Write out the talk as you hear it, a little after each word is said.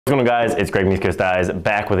What's going on, guys? It's Greg East Coast Eyes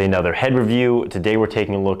back with another head review. Today we're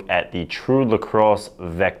taking a look at the True Lacrosse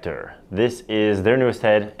Vektr. This is their newest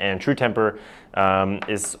head, and True Temper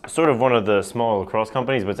is sort of one of the small lacrosse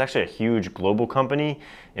companies, but it's actually a huge global company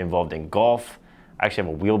involved in golf. I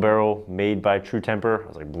actually have a wheelbarrow made by True Temper. I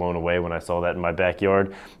was like blown away when I saw that in my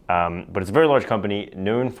backyard. But it's a very large company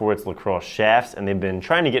known for its lacrosse shafts, and they've been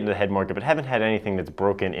trying to get into the head market, but haven't had anything that's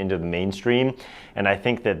broken into the mainstream. And I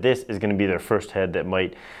think that this is going to be their first head that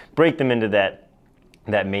might break them into that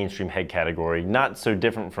mainstream head category. Not so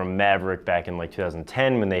different from Maverick back in like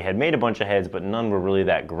 2010 when they had made a bunch of heads, but none were really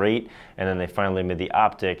that great. And then they finally made the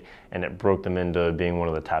Optic, and it broke them into being one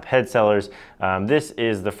of the top head sellers. This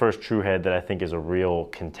is the first true head that I think is a real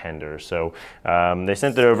contender. So they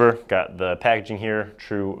sent it over, got the packaging here,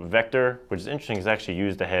 True Vektr, which is interesting because I actually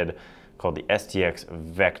used a head called the STX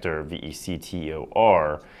Vektr,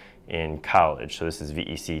 V-E-C-T-O-R, in college. So this is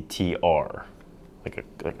V-E-C-T-R. Like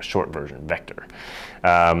a short version, Vektr.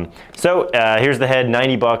 Here's the head,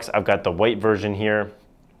 90 bucks. I've got the white version here.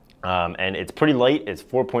 And it's pretty light. It's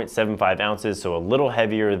 4.75 ounces, so a little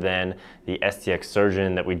heavier than the STX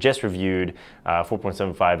Surgeon that we just reviewed.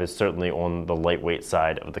 4.75 is certainly on the lightweight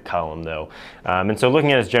side of the column, though. And so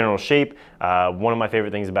looking at its general shape, one of my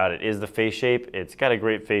favorite things about it is the face shape. It's got a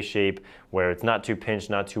great face shape where it's not too pinched,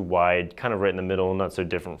 not too wide, kind of right in the middle, not so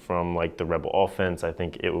different from like the Rebel Offense. I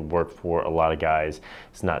think it would work for a lot of guys.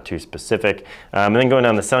 It's not too specific. And then going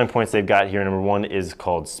down the selling points they've got here, number one is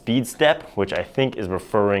called Speed Step, which I think is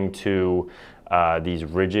referring to these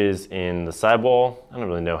ridges in the sidewall. I don't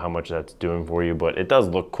really know how much that's doing for you, but it does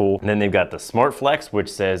look cool. And then they've got the Smart Flex, which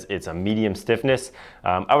says it's a medium stiffness.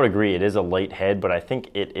 I would agree it is a light head, but I think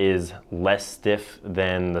it is less stiff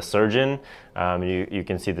than the Surgeon. You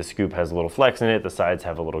can see the scoop has a little flex in it, the sides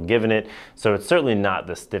have a little give in it, so it's certainly not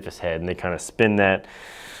the stiffest head, and they kind of spin that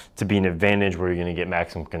to be an advantage where you're going to get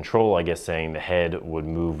maximum control, I guess saying the head would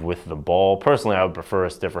move with the ball. Personally, I would prefer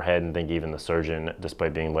a stiffer head, and think even the Surgeon,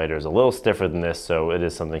 despite being lighter, is a little stiffer than this, so it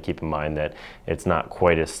is something to keep in mind that it's not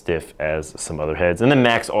quite as stiff as some other heads. And then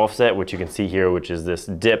max offset, which you can see here, which is this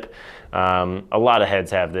dip. A lot of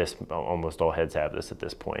heads have this, almost all heads have this at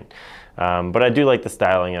this point. But I do like the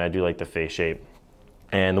styling, and I do like the face shape.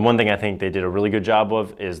 And the one thing I think they did a really good job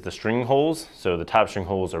of is the string holes. So the top string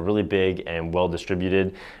holes are really big and well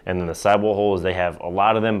distributed. And then the sidewall holes, they have a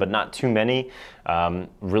lot of them, but not too many.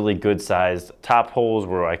 Really good sized top holes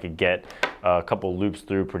where I could get a couple loops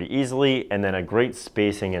through pretty easily, and then a great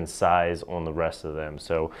spacing and size on the rest of them.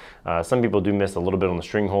 So some people do miss a little bit on the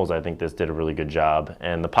string holes. I think this did a really good job.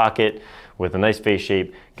 And the pocket with a nice face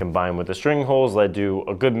shape combined with the string holes led to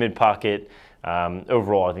a good mid pocket.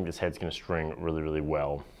 Overall, I think this head's going to string really, really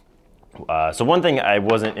well. So one thing I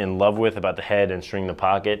wasn't in love with about the head and string the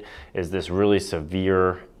pocket is this really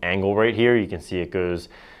severe angle right here. You can see it goes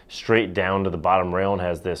straight down to the bottom rail and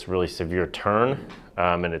has this really severe turn,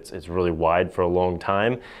 and it's really wide for a long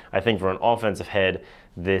time. I think for an offensive head,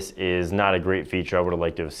 this is not a great feature. I would have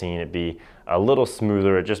liked to have seen it be a little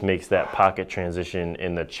smoother. It just makes that pocket transition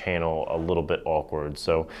in the channel a little bit awkward.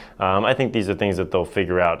 So I think these are things that they'll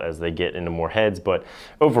figure out as they get into more heads. But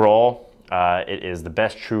overall, it is the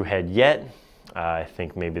best true head yet. I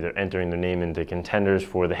think maybe they're entering their name into contenders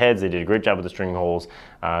for the heads. They did a great job with the string holes,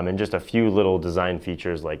 and just a few little design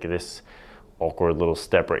features like this awkward little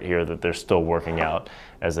step right here that they're still working out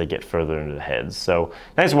as they get further into the heads. So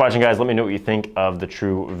thanks for watching, guys. Let me know what you think of the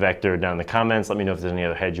True Vektr down in the comments. Let me know if there's any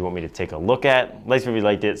other heads you want me to take a look at. Like if you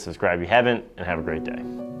liked it, subscribe if you haven't, and have a great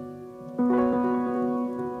day.